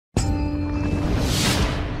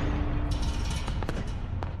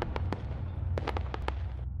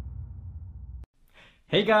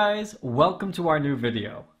Hey guys, welcome to our new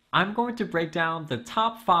video. I'm going to break down the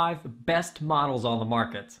top 5 best models on the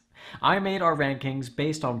market. I made our rankings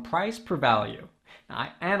based on price per value. I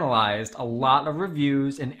analyzed a lot of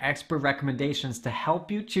reviews and expert recommendations to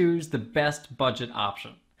help you choose the best budget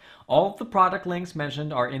option. All of the product links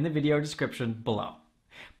mentioned are in the video description below.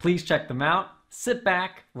 Please check them out, sit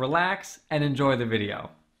back, relax, and enjoy the video.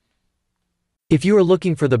 If you are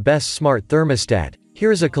looking for the best smart thermostat,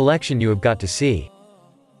 here is a collection you have got to see.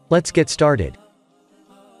 Let's get started.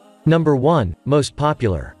 Number 1, most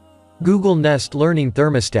popular. Google Nest Learning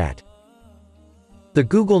Thermostat. The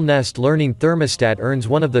Google Nest Learning Thermostat earns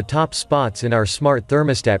one of the top spots in our smart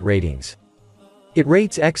thermostat ratings. It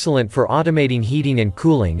rates excellent for automating heating and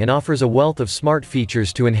cooling and offers a wealth of smart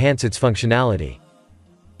features to enhance its functionality,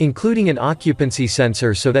 including an occupancy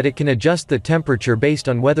sensor so that it can adjust the temperature based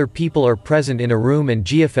on whether people are present in a room and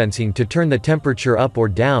geofencing to turn the temperature up or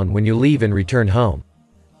down when you leave and return home.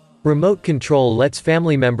 Remote control lets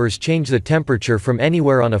family members change the temperature from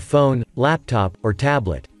anywhere on a phone, laptop, or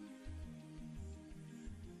tablet.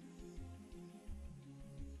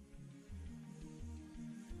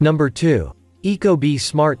 Number 2. Ecobee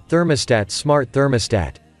Smart Thermostat. Smart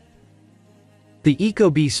Thermostat. The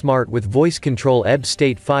Ecobee Smart with voice control EB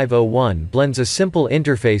State 501 blends a simple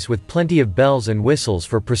interface with plenty of bells and whistles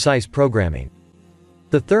for precise programming.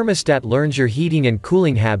 The thermostat learns your heating and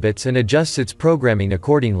cooling habits and adjusts its programming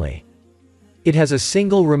accordingly. It has a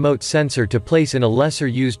single remote sensor to place in a lesser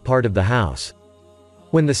used part of the house.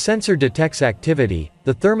 When the sensor detects activity,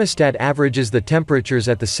 the thermostat averages the temperatures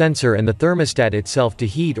at the sensor and the thermostat itself to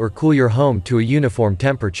heat or cool your home to a uniform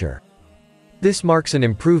temperature. This marks an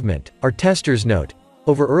improvement, our testers note,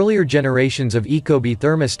 over earlier generations of Ecobee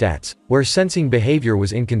thermostats, where sensing behavior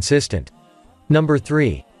was inconsistent. Number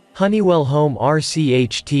 3. Honeywell Home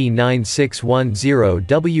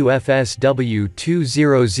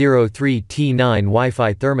RCHT9610WFSW2003T9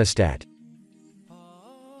 Wi-Fi Thermostat.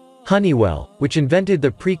 Honeywell, which invented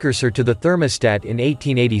the precursor to the thermostat in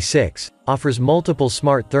 1886, offers multiple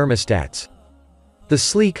smart thermostats. The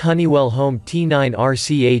sleek Honeywell Home T9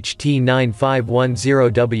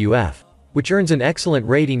 RCHT9510WF, which earns an excellent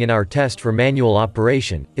rating in our test for manual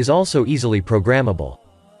operation, is also easily programmable.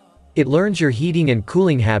 It learns your heating and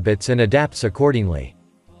cooling habits and adapts accordingly.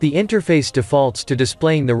 The interface defaults to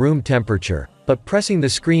displaying the room temperature, but pressing the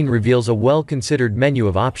screen reveals a well-considered menu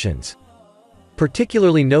of options.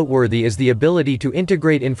 Particularly noteworthy is the ability to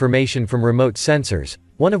integrate information from remote sensors,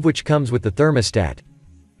 one of which comes with the thermostat.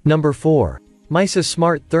 Number 4. Mysa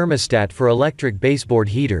Smart Thermostat for Electric Baseboard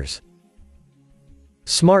Heaters.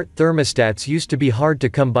 Smart thermostats used to be hard to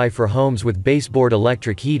come by for homes with baseboard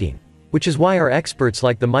electric heating, which is why our experts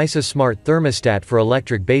like the Mysa Smart Thermostat for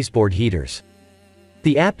electric baseboard heaters.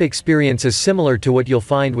 The app experience is similar to what you'll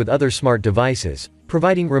find with other smart devices,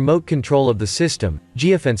 providing remote control of the system,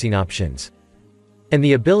 geofencing options, and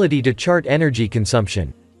the ability to chart energy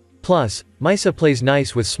consumption. Plus, Mysa plays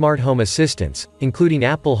nice with smart home assistants, including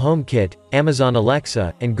Apple HomeKit, Amazon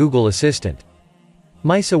Alexa, and Google Assistant.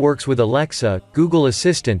 Mysa works with Alexa, Google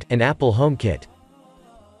Assistant, and Apple HomeKit.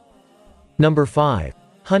 Number 5.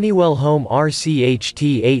 Honeywell Home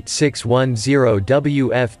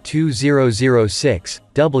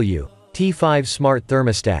RCHT8610WF2006W T5 Smart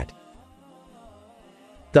Thermostat.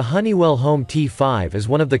 The Honeywell Home T5 is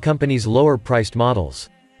one of the company's lower-priced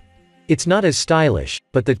models. It's not as stylish,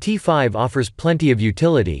 but the T5 offers plenty of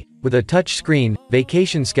utility, with a touch screen,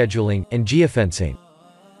 vacation scheduling, and geofencing.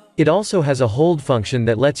 It also has a hold function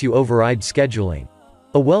that lets you override scheduling.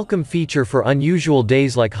 A welcome feature for unusual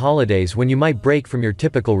days like holidays when you might break from your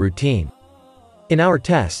typical routine. In our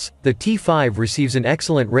tests, the T5 receives an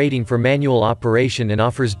excellent rating for manual operation and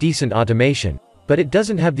offers decent automation, but it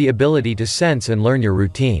doesn't have the ability to sense and learn your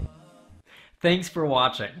routine. Thanks for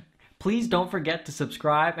watching. Please don't forget to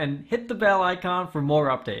subscribe and hit the bell icon for more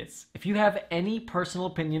updates. If you have any personal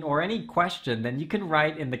opinion or any question, then you can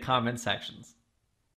write in the comment sections.